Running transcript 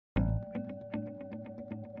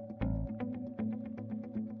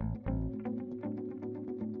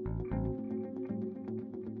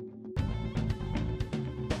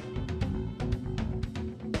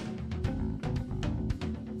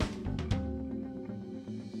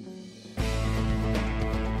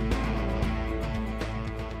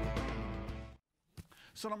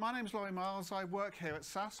So my name's Laurie Miles. I work here at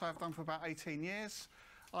SAS. I've done for about 18 years.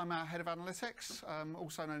 I'm our head of analytics,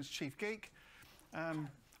 also known as Chief Geek. I'm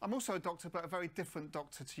also a doctor, but a very different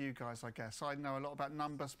doctor to you guys, I guess. I know a lot about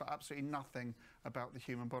numbers, but absolutely nothing about the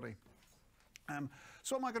human body.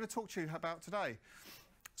 So what am I going to talk to you about today?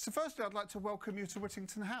 So firstly, I'd like to welcome you to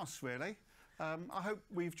Wittington House, really. I hope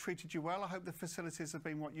we've treated you well. I hope the facilities have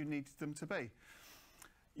been what you needed them to be.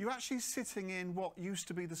 You're actually sitting in what used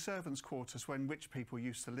to be the servants' quarters when rich people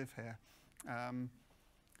used to live here.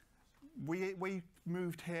 We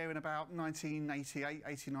moved here in about 1988,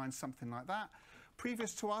 89, something like that.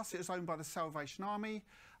 Previous to us, it was owned by the Salvation Army.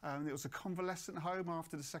 It was a convalescent home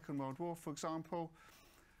after the Second World War, for example.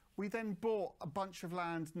 We then bought a bunch of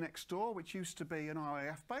land next door, which used to be an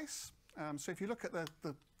RAF base. So if you look at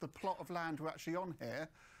the plot of land we're actually on here,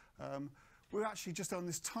 we're actually just on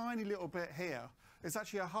this tiny little bit here. It's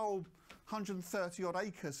actually a whole 130 odd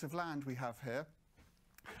acres of land we have here.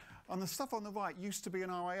 And the stuff on the right used to be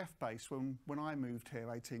an RAF base when I moved here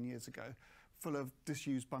 18 years ago, full of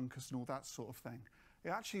disused bunkers and all that sort of thing. It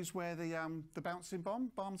actually is where the bouncing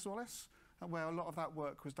bomb, Barnes-Wallis, where a lot of that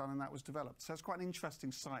work was done and that was developed. So it's quite an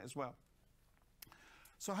interesting site as well.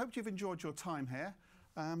 So I hope you've enjoyed your time here.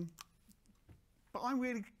 But I'm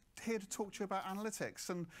really here to talk to you about analytics.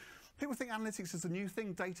 And people think analytics is a new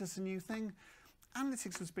thing, data's a new thing.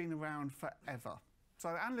 Analytics has been around forever. So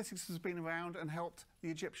analytics has been around and helped the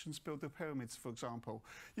Egyptians build the pyramids, for example.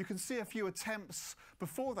 You can see a few attempts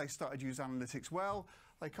before they started using analytics well.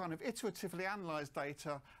 They kind of iteratively analysed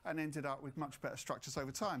data and ended up with much better structures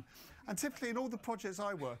over time. And typically in all the projects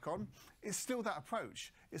I work on, it's still that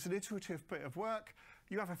approach. It's an iterative bit of work.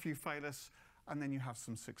 You have a few failures and then you have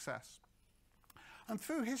some success. And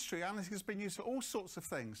through history, analytics has been used for all sorts of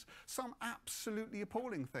things, some absolutely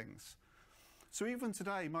appalling things. So even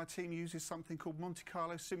today, my team uses something called Monte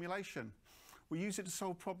Carlo simulation. We use it to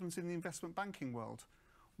solve problems in the investment banking world.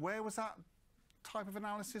 Where was that type of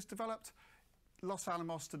analysis developed? Los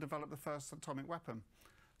Alamos to develop the first atomic weapon.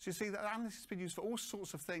 So you see that analytics has been used for all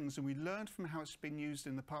sorts of things, and we learned from how it's been used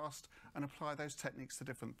in the past and apply those techniques to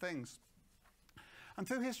different things. And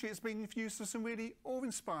through history, it's been used for some really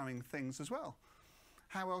awe-inspiring things as well.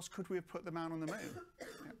 How else could we have put the man on the moon? Yeah.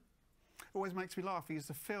 It always makes me laugh. There's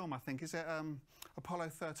a film, I think, is it Apollo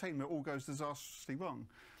 13, where it all goes disastrously wrong.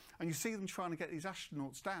 And you see them trying to get these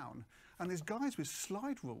astronauts down, and there's guys with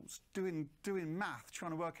slide rules doing math,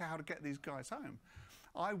 trying to work out how to get these guys home.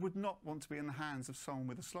 I would not want to be in the hands of someone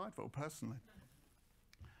with a slide rule, personally.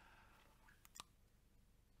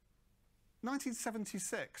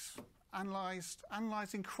 1976,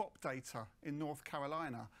 analysing crop data in North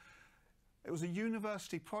Carolina. It was a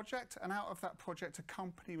university project, and out of that project, a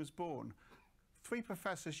company was born. 3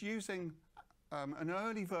 professors using an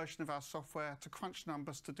early version of our software to crunch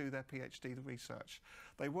numbers to do their PhD research.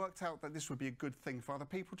 They worked out that this would be a good thing for other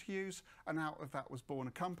people to use, and out of that was born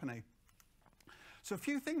a company. So a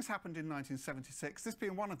few things happened in 1976, this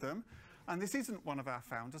being one of them, and this isn't one of our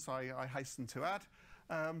founders, I hasten to add.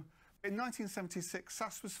 In 1976,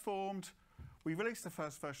 SAS was formed. We released the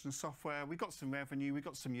first version of software, we got some revenue, we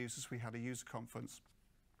got some users, we had a user conference.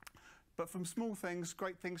 But from small things,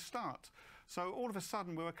 great things start. So all of a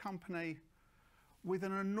sudden, we're a company with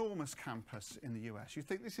an enormous campus in the US. You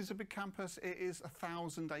think this is a big campus? It is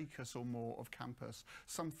 1,000 acres or more of campus,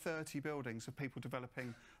 some 30 buildings of people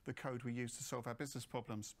developing the code we use to solve our business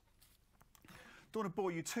problems. Don't want to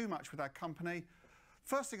bore you too much with our company.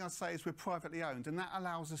 First thing I'd say is we're privately owned, and that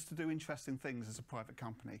allows us to do interesting things as a private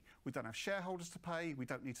company. We don't have shareholders to pay, we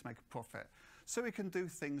don't need to make a profit. So we can do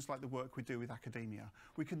things like the work we do with academia.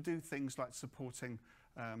 We can do things like supporting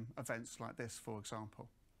events like this, for example.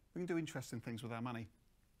 We can do interesting things with our money.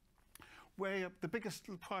 We're the biggest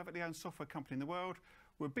privately owned software company in the world.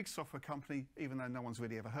 We're a big software company, even though no one's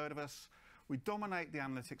really ever heard of us. We dominate the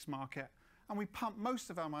analytics market, and we pump most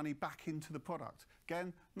of our money back into the product.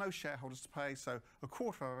 Again, no shareholders to pay, so a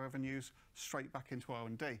quarter of our revenues straight back into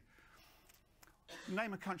R&D.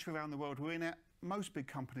 Name a country around the world we're in it. Most big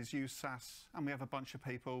companies use SAS, and we have a bunch of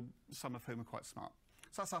people, some of whom are quite smart.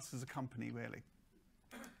 So that's us as a company, really.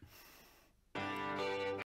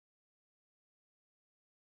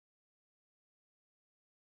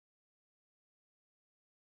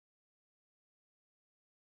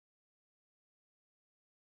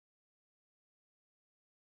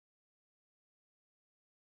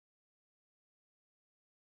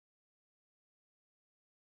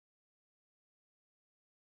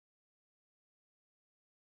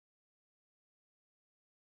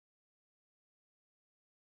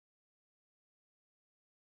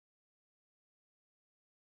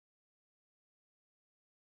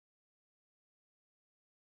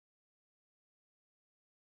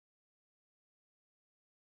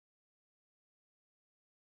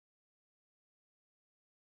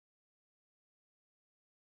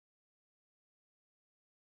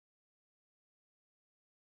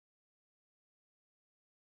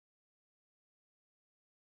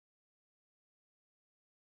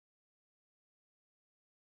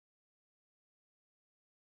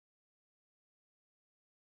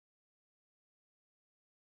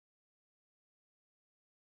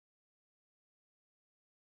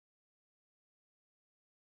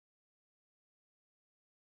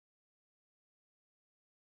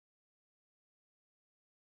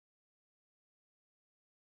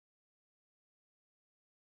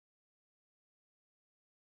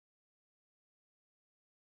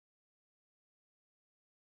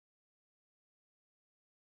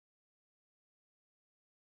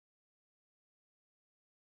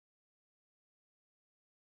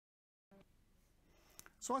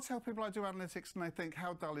 So I tell people I do analytics and they think,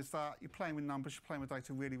 how dull is that? You're playing with numbers, you're playing with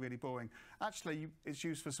data, really, really boring. Actually, it's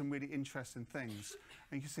used for some really interesting things.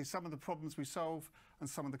 And you can see some of the problems we solve and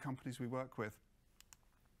some of the companies we work with.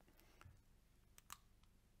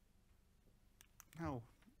 Oh,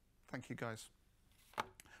 thank you guys.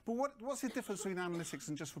 But what's the difference between analytics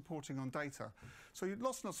and just reporting on data? So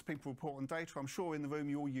lots and lots of people report on data. I'm sure in the room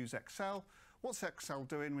you all use Excel. What's Excel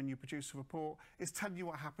doing when you produce a report? It's telling you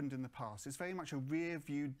what happened in the past. It's very much a rear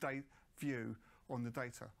view on the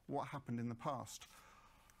data, what happened in the past.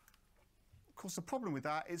 Of course, the problem with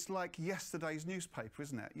that, it's like yesterday's newspaper,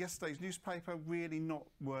 isn't it? Yesterday's newspaper, really not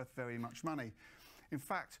worth very much money. In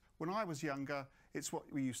fact, when I was younger, it's what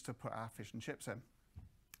we used to put our fish and chips in.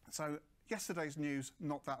 So yesterday's news,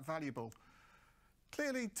 not that valuable.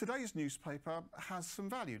 Clearly, today's newspaper has some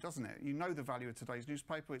value, doesn't it? You know the value of today's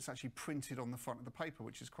newspaper. It's actually printed on the front of the paper,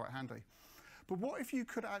 which is quite handy. But what if you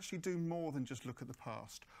could actually do more than just look at the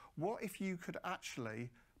past? What if you could actually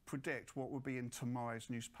predict what would be in tomorrow's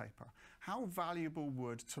newspaper? How valuable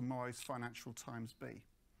would tomorrow's Financial Times be?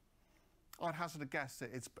 I'd hazard a guess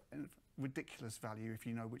that it's ridiculous value if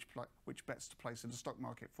you know which bets to place in the stock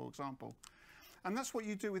market, for example. And that's what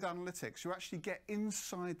you do with analytics. You actually get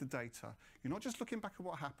inside the data. You're not just looking back at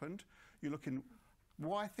what happened. You're looking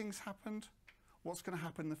why things happened, what's going to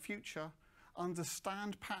happen in the future,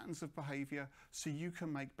 understand patterns of behaviour so you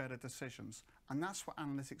can make better decisions. And that's what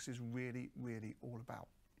analytics is really, really all about.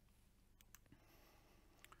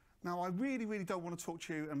 Now, I really, really don't want to talk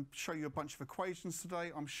to you and show you a bunch of equations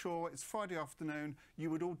today. I'm sure it's Friday afternoon. You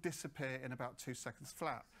would all disappear in about 2 seconds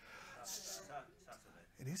flat.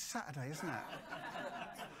 It is Saturday, isn't it?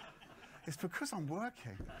 It's because I'm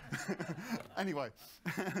working. Anyway,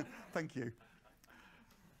 thank you.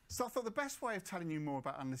 So I thought the best way of telling you more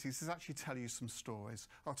about analytics is actually tell you some stories.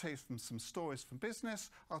 I'll tell you some stories from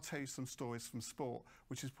business. I'll tell you some stories from sport,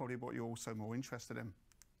 which is probably what you're also more interested in.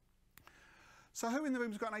 So who in the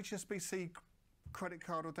room has got an HSBC credit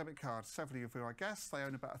card or debit card? Several of you, I guess. They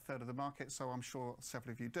own about 1/3 of the market, so I'm sure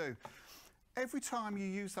several of you do. Every time you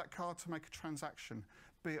use that card to make a transaction,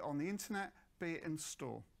 be it on the internet, be it in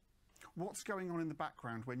store, what's going on in the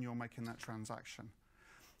background when you're making that transaction?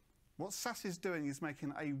 What SAS is doing is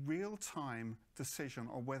making a real-time decision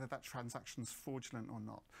on whether that transaction's fraudulent or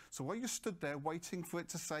not. So while you stood there waiting for it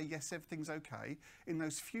to say, yes, everything's okay, in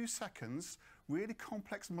those few seconds, really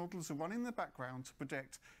complex models are running in the background to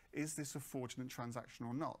predict, is this a fraudulent transaction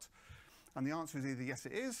or not? And the answer is either yes,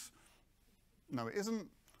 it is, no, it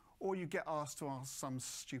isn't, or you get asked to ask some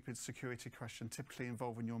stupid security question, typically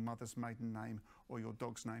involving your mother's maiden name or your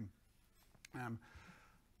dog's name.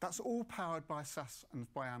 That's all powered by SAS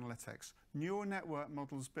and by analytics. Neural network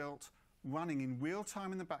models built, running in real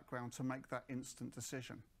time in the background to make that instant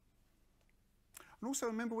decision. And also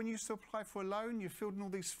remember when you used to apply for a loan, you filled in all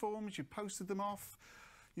these forms, you posted them off.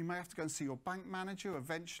 You may have to go and see your bank manager.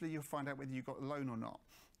 Eventually you'll find out whether you got a loan or not.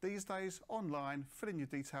 These days, online, fill in your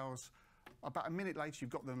details. About a minute later, you've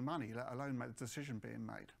got the money, let alone make the decision being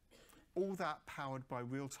made. All that powered by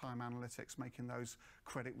real-time analytics, making those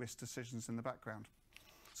credit risk decisions in the background.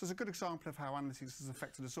 So it's a good example of how analytics has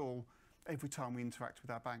affected us all every time we interact with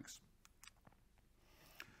our banks.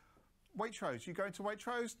 Waitrose, you go into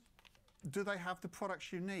Waitrose, do they have the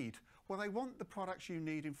products you need? Well, they want the products you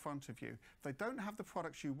need in front of you. If they don't have the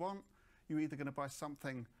products you want, you're either going to buy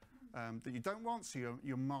something that you don't want, so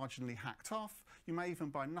you're marginally hacked off. You may even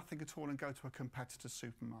buy nothing at all and go to a competitor's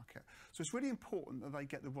supermarket. So it's really important that they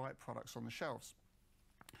get the right products on the shelves.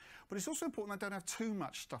 But it's also important they don't have too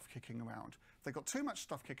much stuff kicking around. If they've got too much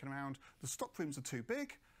stuff kicking around, the stock rooms are too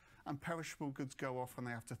big, and perishable goods go off and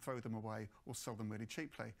they have to throw them away or sell them really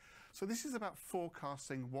cheaply. So this is about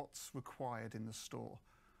forecasting what's required in the store.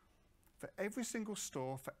 For every single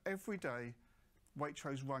store, for every day,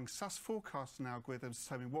 Waitrose runs SAS forecasting algorithms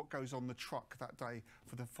determining what goes on the truck that day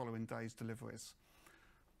for the following day's deliveries.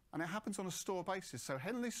 And it happens on a store basis. So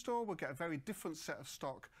Henley store will get a very different set of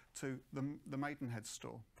stock to the Maidenhead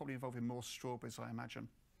store, probably involving more strawberries, I imagine.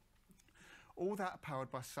 All that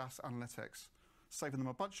powered by SAS analytics, saving them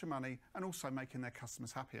a bunch of money and also making their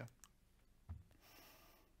customers happier.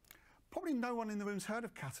 Probably no one in the room's heard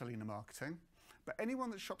of Catalina marketing, but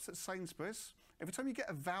anyone that shops at Sainsbury's, every time you get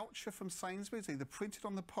a voucher from Sainsbury's, either printed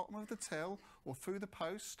on the bottom of the till or through the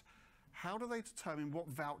post, how do they determine what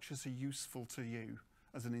vouchers are useful to you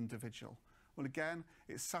as an individual? Well, again,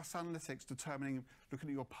 it's SAS analytics determining, looking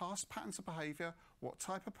at your past patterns of behaviour, what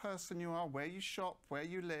type of person you are, where you shop, where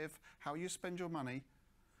you live, how you spend your money,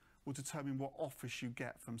 will determine what offers you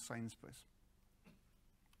get from Sainsbury's.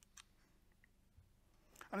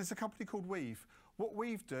 And it's a company called Weave. What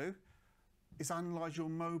Weave do is analyse your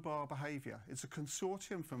mobile behaviour. It's a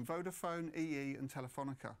consortium from Vodafone, EE and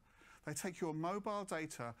Telefonica. They take your mobile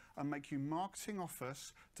data and make you marketing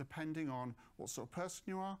offers depending on what sort of person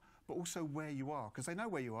you are, but also where you are, because they know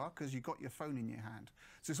where you are because you've got your phone in your hand.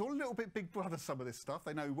 So it's all a little bit Big Brother, some of this stuff.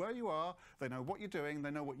 They know where you are, they know what you're doing,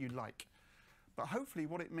 they know what you like. But hopefully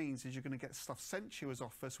what it means is you're going to get stuff sent to you as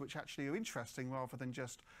offers which actually are interesting rather than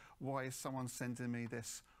just, why is someone sending me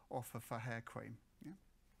this offer for hair cream? Yeah?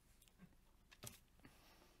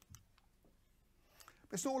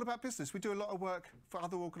 It's not all about business. We do a lot of work for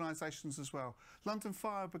other organisations as well. London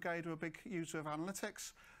Fire Brigade are a big user of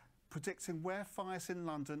analytics, predicting where fires in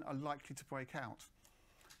London are likely to break out.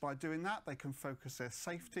 By doing that, they can focus their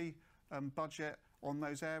safety budget on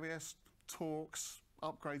those areas, talks,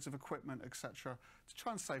 upgrades of equipment, etc., to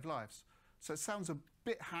try and save lives. So it sounds a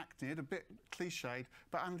bit hackneyed, a bit cliched,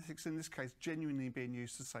 but analytics in this case genuinely being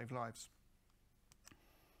used to save lives.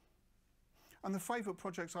 And the favourite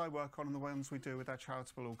projects I work on are the ones we do with our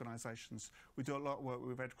charitable organisations. We do a lot of work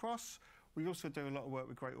with Red Cross. We also do a lot of work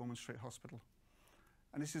with Great Ormond Street Hospital.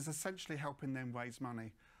 And this is essentially helping them raise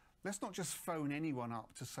money. Let's not just phone anyone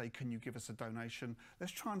up to say, can you give us a donation?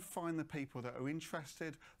 Let's try and find the people that are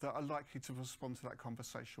interested, that are likely to respond to that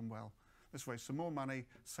conversation well. Let's raise some more money,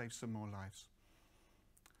 save some more lives.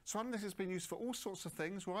 So analytics has been used for all sorts of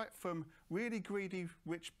things, right? From really greedy,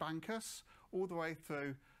 rich bankers, all the way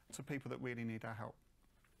through to people that really need our help.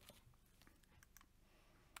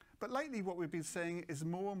 But lately what we've been seeing is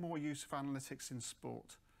more and more use of analytics in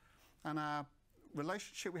sport. And our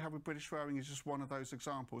relationship we have with British Rowing is just one of those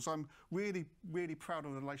examples. I'm really, really proud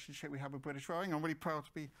of the relationship we have with British Rowing. I'm really proud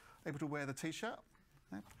to be able to wear the T-shirt.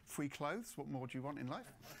 Yeah, free clothes, what more do you want in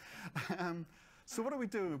life? So what are we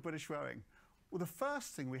doing with British Rowing? Well, the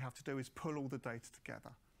first thing we have to do is pull all the data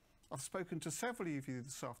together. I've spoken to several of you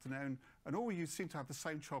this afternoon, and all of you seem to have the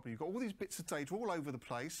same trouble. You've got all these bits of data all over the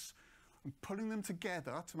place, and pulling them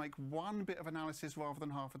together to make one bit of analysis rather than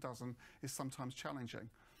half a dozen is sometimes challenging.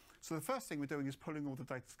 So the first thing we're doing is pulling all the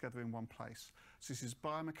data together in one place. So this is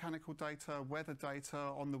biomechanical data, weather data,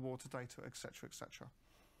 on the water data, etc., etc.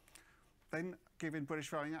 Then giving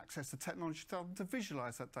British Rowing access to technology to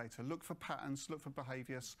visualise that data, look for patterns, look for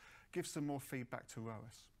behaviours, give some more feedback to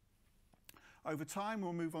rowers. Over time,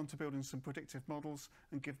 we'll move on to building some predictive models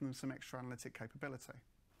and give them some extra analytic capability.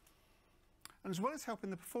 And as well as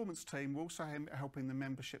helping the performance team, we're also helping the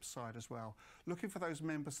membership side as well, looking for those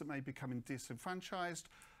members that may be becoming disenfranchised,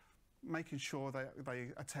 making sure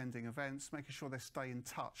they're attending events, making sure they stay in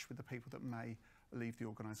touch with the people that may leave the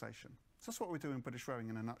organisation. So that's what we're doing in British Rowing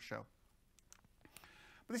in a nutshell.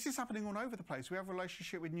 But this is happening all over the place. We have a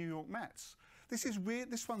relationship with New York Mets. This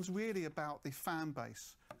one's really about the fan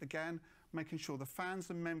base. Again, making sure the fans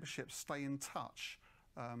and memberships stay in touch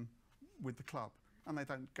with the club and they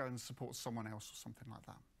don't go and support someone else or something like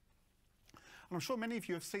that. And I'm sure many of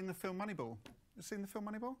you have seen the film Moneyball. You've seen the film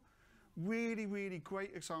Moneyball? Really, really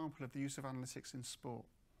great example of the use of analytics in sport.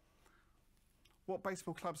 What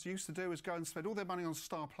baseball clubs used to do is go and spend all their money on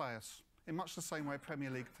star players in much the same way Premier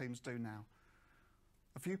League teams do now.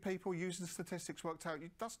 A few people using statistics worked out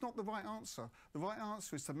that's not the right answer. The right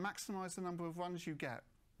answer is to maximise the number of runs you get.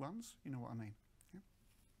 Runs? You know what I mean. Yeah?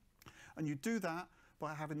 And you do that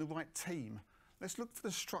by having the right team. Let's look for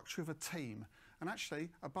the structure of a team. And actually,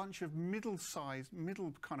 a bunch of middle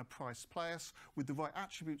kind of price players with the right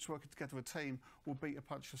attributes working together a team will beat a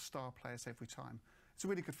bunch of star players every time. It's a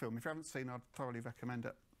really good film. If you haven't seen it, I'd thoroughly recommend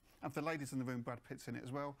it. And for the ladies in the room, Brad Pitt's in it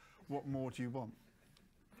as well. What more do you want?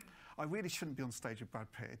 I really shouldn't be on stage with Brad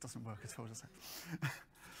Pitt. It doesn't work at all, does it?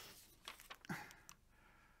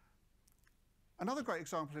 Another great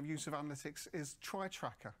example of use of analytics is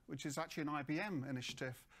TriTracker, which is actually an IBM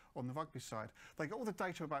initiative on the rugby side. They get all the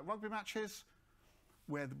data about rugby matches,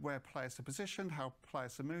 where players are positioned, how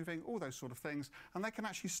players are moving, all those sort of things, and they can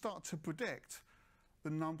actually start to predict the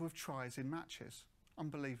number of tries in matches.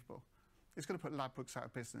 Unbelievable. It's going to put Ladbrokes out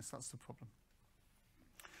of business, that's the problem.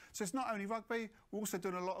 So it's not only rugby, we're also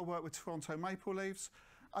doing a lot of work with Toronto Maple Leafs,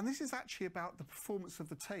 and this is actually about the performance of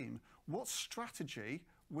the team. What strategy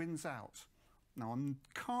wins out? Now, I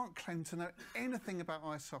can't claim to know anything about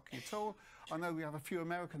ice hockey at all. I know we have a few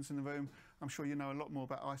Americans in the room. I'm sure you know a lot more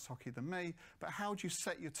about ice hockey than me. But how do you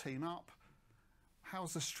set your team up?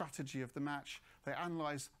 How's the strategy of the match? They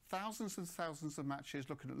analyse thousands and thousands of matches,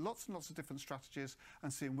 looking at lots and lots of different strategies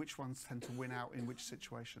and seeing which ones tend to win out in which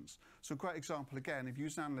situations. So a great example, again, of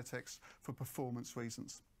using analytics for performance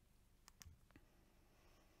reasons.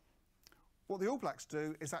 What the All Blacks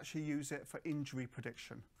do is actually use it for injury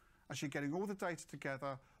prediction. Actually getting all the data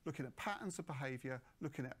together, looking at patterns of behaviour,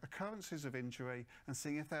 looking at occurrences of injury and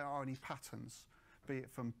seeing if there are any patterns. be it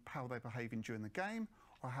from how they're behaving during the game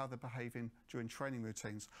or how they're behaving during training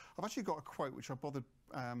routines. I've actually got a quote which I bothered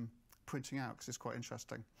printing out because it's quite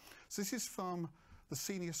interesting. So this is from the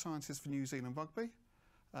senior scientist for New Zealand Rugby,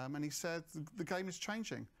 and he said the game is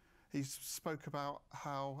changing. He spoke about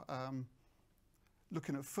how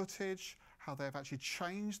looking at footage, how they've actually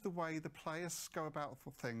changed the way the players go about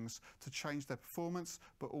for things to change their performance,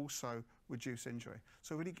 but also reduce injury.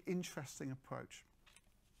 So a really interesting approach.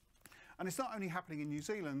 And it's not only happening in New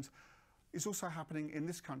Zealand, it's also happening in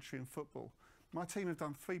this country in football. My team have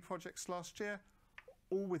done 3 projects last year,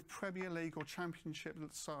 all with Premier League or Championship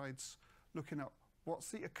sides, looking at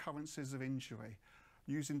what's the occurrences of injury,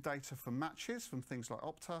 using data from matches, from things like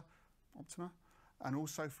Optima, and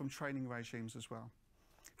also from training regimes as well.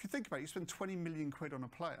 If you think about it, you spend 20 million quid on a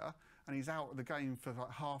player and he's out of the game for like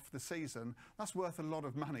half the season, that's worth a lot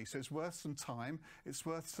of money. So it's worth some time, it's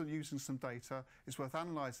worth using some data, it's worth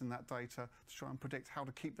analysing that data to try and predict how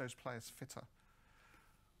to keep those players fitter.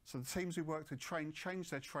 So the teams we worked with change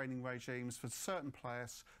their training regimes for certain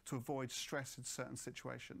players to avoid stress in certain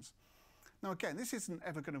situations. Now again, this isn't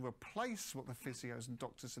ever going to replace what the physios and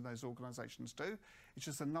doctors in those organisations do, it's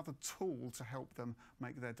just another tool to help them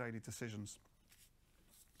make their daily decisions.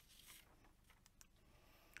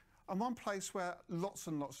 And one place where lots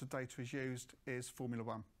and lots of data is used is Formula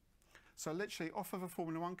One. So literally off of a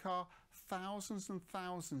Formula One car, thousands and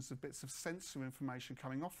thousands of bits of sensor information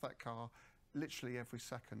coming off that car literally every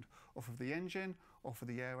second, off of the engine, off of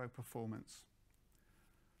the aero performance.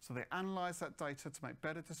 So they analyse that data to make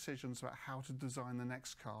better decisions about how to design the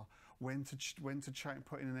next car, when to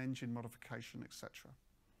put in an engine modification, etc.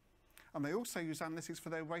 And they also use analytics for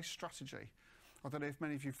their race strategy. I don't know if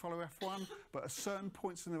many of you follow F1, but at certain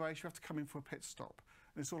points in the race you have to come in for a pit stop.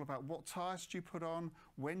 And it's all about what tyres do you put on,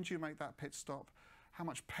 when do you make that pit stop, how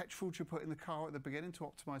much petrol do you put in the car at the beginning to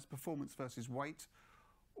optimise performance versus weight.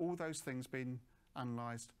 All those things being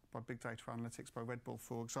analysed by big data analytics by Red Bull,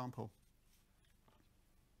 for example.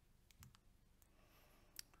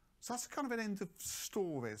 So that's kind of an end of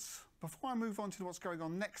stories. Before I move on to what's going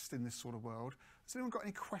on next in this sort of world, has anyone got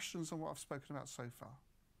any questions on what I've spoken about so far?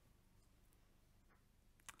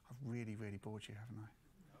 I've really, really bored you,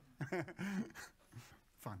 haven't I?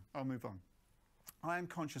 Fine, I'll move on. I am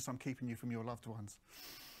conscious I'm keeping you from your loved ones.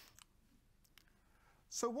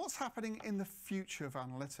 So what's happening in the future of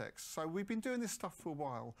analytics? So we've been doing this stuff for a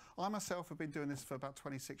while. I myself have been doing this for about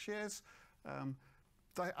 26 years.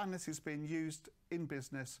 Analytics has been used in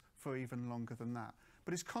business for even longer than that.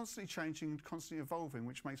 But it's constantly changing, constantly evolving,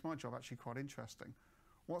 which makes my job actually quite interesting.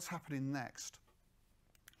 What's happening next?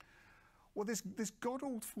 Well, this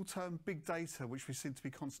god-awful term big data, which we seem to be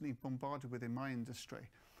constantly bombarded with in my industry,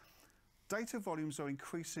 data volumes are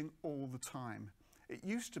increasing all the time. It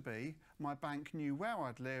used to be my bank knew where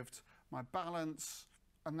I'd lived, my balance,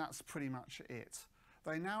 and that's pretty much it.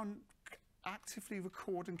 They now actively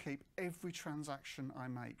record and keep every transaction I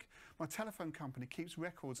make. My telephone company keeps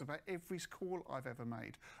records about every call I've ever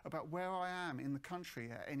made, about where I am in the country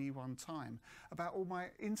at any one time, about all my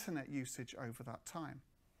internet usage over that time.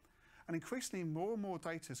 And increasingly, more and more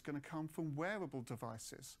data is going to come from wearable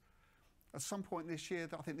devices. At some point this year,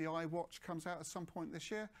 I think the iWatch comes out at some point this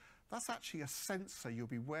year. That's actually a sensor you'll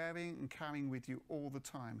be wearing and carrying with you all the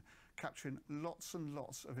time, capturing lots and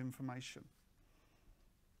lots of information.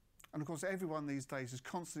 And of course, everyone these days is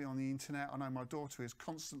constantly on the internet. I know my daughter is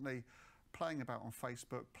constantly playing about on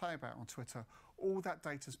Facebook, playing about on Twitter. All that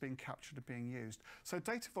data is being captured and being used. So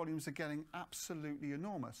data volumes are getting absolutely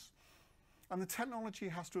enormous. And the technology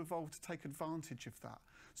has to evolve to take advantage of that.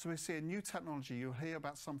 So we see a new technology. You'll hear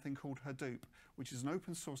about something called Hadoop, which is an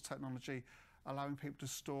open source technology allowing people to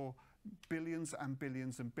store billions and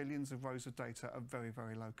billions and billions of rows of data at very,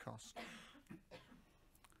 very low cost.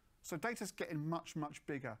 So data's getting much, much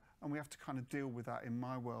bigger, and we have to kind of deal with that in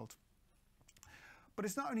my world. But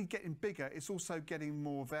it's not only getting bigger, it's also getting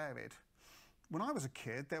more varied. When I was a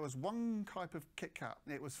kid, there was one type of Kit Kat.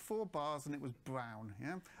 It was 4 bars and it was brown,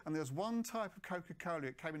 yeah? And there was one type of Coca-Cola,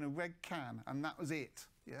 it came in a red can, and that was it,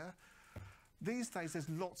 yeah? These days, there's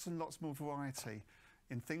lots and lots more variety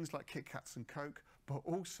in things like Kit Kats and Coke, but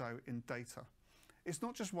also in data. It's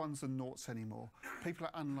not just ones and noughts anymore. People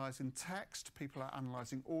are analysing text, people are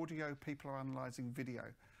analysing audio, people are analysing video.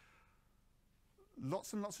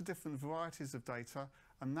 Lots and lots of different varieties of data,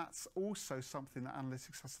 and that's also something that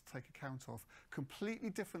analytics has to take account of.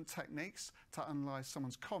 Completely different techniques to analyse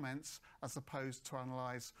someone's comments as opposed to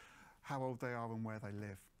analyse how old they are and where they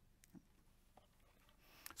live.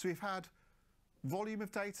 So we've had volume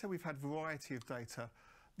of data, we've had variety of data.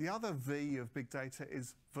 The other V of big data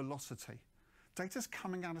is velocity. Data's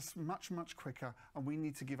coming at us much, much quicker, and we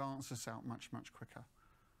need to give answers out much, much quicker.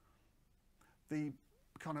 The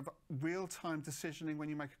kind of real-time decisioning when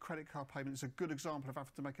you make a credit card payment is a good example of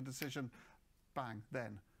having to make a decision, bang,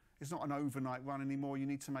 then. It's not an overnight run anymore. You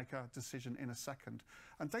need to make a decision in a second.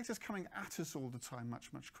 And data's coming at us all the time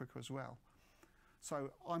much, much quicker as well.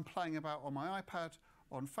 So I'm playing about on my iPad,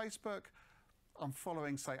 on Facebook. I'm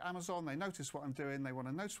following, say, Amazon. They notice what I'm doing. They want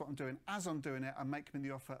to notice what I'm doing as I'm doing it and make me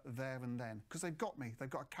the offer there and then. Because they've got me. They've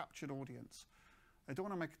got a captured audience. They don't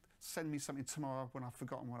want to send me something tomorrow when I've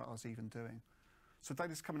forgotten what I was even doing. So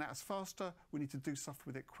data's coming at us faster. We need to do stuff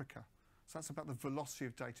with it quicker. So that's about the velocity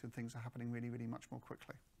of data, and things are happening really, really much more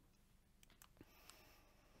quickly.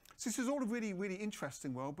 So this is all a really, really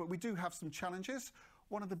interesting world, but we do have some challenges.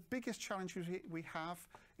 One of the biggest challenges we have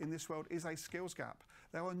in this world is a skills gap.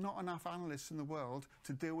 There are not enough analysts in the world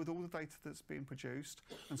to deal with all the data that's being produced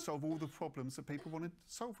and solve all the problems that people want to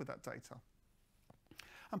solve with that data.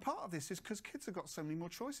 And part of this is because kids have got so many more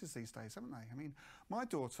choices these days, haven't they? I mean, my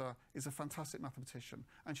daughter is a fantastic mathematician,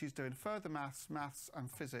 and she's doing further maths and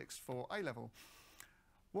physics for A-level.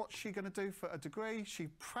 What's she going to do for a degree? She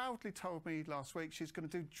proudly told me last week she's going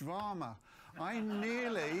to do drama. I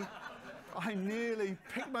nearly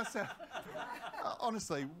picked myself.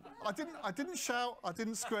 Honestly, I didn't shout, I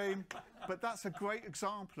didn't scream, but that's a great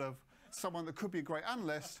example of someone that could be a great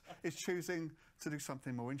analyst is choosing to do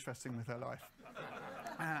something more interesting with her life.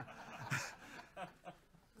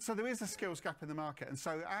 So there is a skills gap in the market, and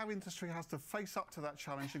so our industry has to face up to that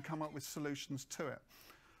challenge and come up with solutions to it.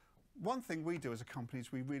 One thing we do as a company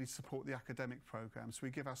is we really support the academic programs. We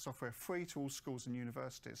give our software free to all schools and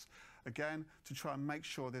universities, again, to try and make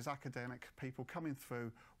sure there's academic people coming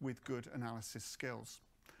through with good analysis skills.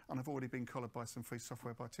 And I've already been collared by some free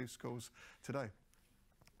software by 2 schools today.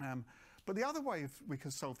 But the other way we can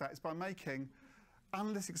solve that is by making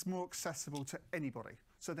analytics more accessible to anybody,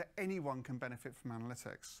 so that anyone can benefit from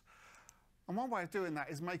analytics. And one way of doing that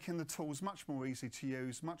is making the tools much more easy to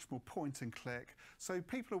use, much more point and click, so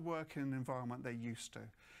people are working in an environment they're used to.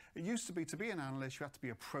 It used to be an analyst, you had to be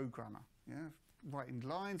a programmer, writing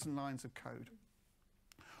lines and lines of code.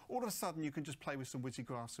 All of a sudden, you can just play with some WYSI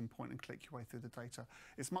graphs and point and click your way through the data.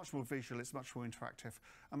 It's much more visual, it's much more interactive,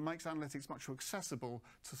 and makes analytics much more accessible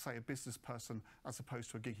to, say, a business person as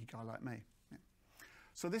opposed to a geeky guy like me.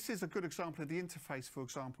 So this is a good example of the interface, for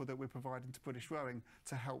example, that we're providing to British Rowing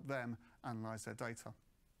to help them analyse their data.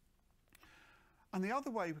 And the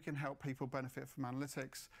other way we can help people benefit from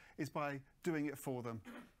analytics is by doing it for them.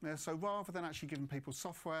 So rather than actually giving people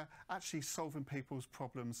software, actually solving people's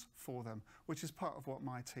problems for them, which is part of what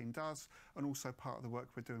my team does and also part of the work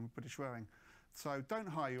we're doing with British Rowing. So don't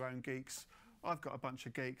hire your own geeks. I've got a bunch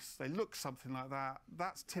of geeks. They look something like that.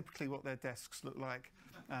 That's typically what their desks look like.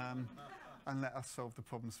 And let us solve the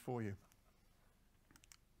problems for you.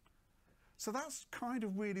 So that's kind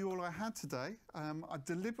of really all I had today. I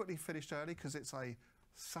deliberately finished early because it's a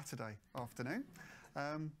Saturday afternoon.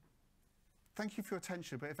 Thank you for your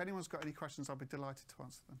attention, but if anyone's got any questions, I'll be delighted to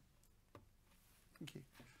answer them. Thank you.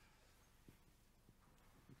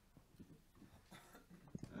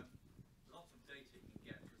 Lots of data you can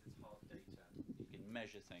get because it's hard data. You can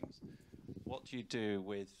measure things. What do you do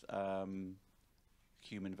with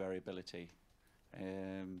human variability?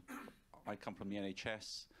 I come from the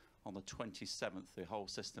NHS. On the 27th, the whole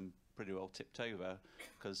system pretty well tipped over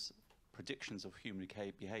because predictions of human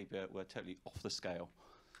behaviour were totally off the scale.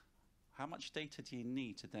 How much data do you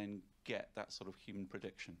need to then get that sort of human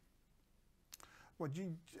prediction? Well,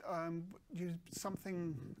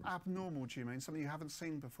 something abnormal, do you mean? Something you haven't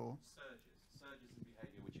seen before? Surges in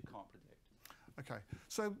behaviour which you can't predict. Okay,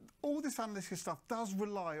 so all this analytics stuff does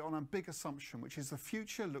rely on a big assumption, which is the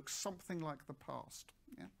future looks something like the past.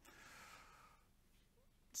 Yeah?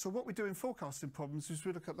 So what we do in forecasting problems is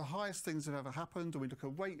we look at the highest things that have ever happened, or we look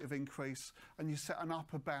at rate of increase, and you set an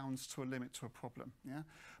upper bounds to a limit to a problem. Yeah?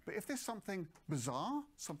 But if there's something bizarre,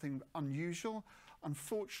 something unusual,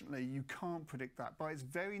 unfortunately you can't predict that. By its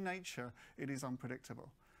very nature, it is unpredictable.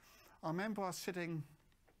 I remember I was sitting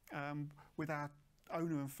with our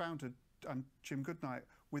owner and founder, Jim Goodnight,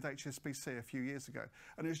 with HSBC a few years ago,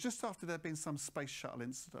 and it was just after there'd been some space shuttle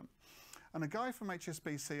incident. And a guy from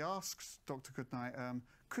HSBC asks Dr. Goodnight,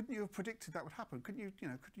 couldn't you have predicted that would happen? Couldn't you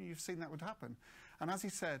have seen that would happen? And as he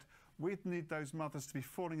said, we'd need those mothers to be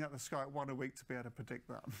falling out of the sky at 1 a week to be able to predict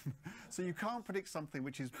that. So you can't predict something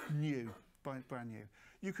which is new, brand new.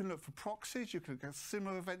 You can look for proxies, you can look at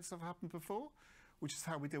similar events that have happened before, which is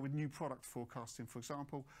how we deal with new product forecasting, for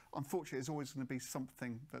example. Unfortunately, there's always going to be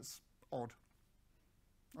something that's odd.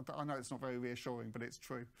 I know it's not very reassuring, but it's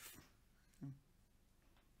true.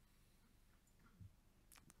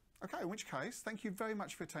 Okay, in which case, thank you very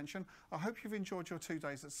much for your attention. I hope you've enjoyed your 2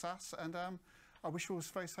 days at SAS, and I wish you all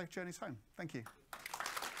very safe journeys home. Thank you.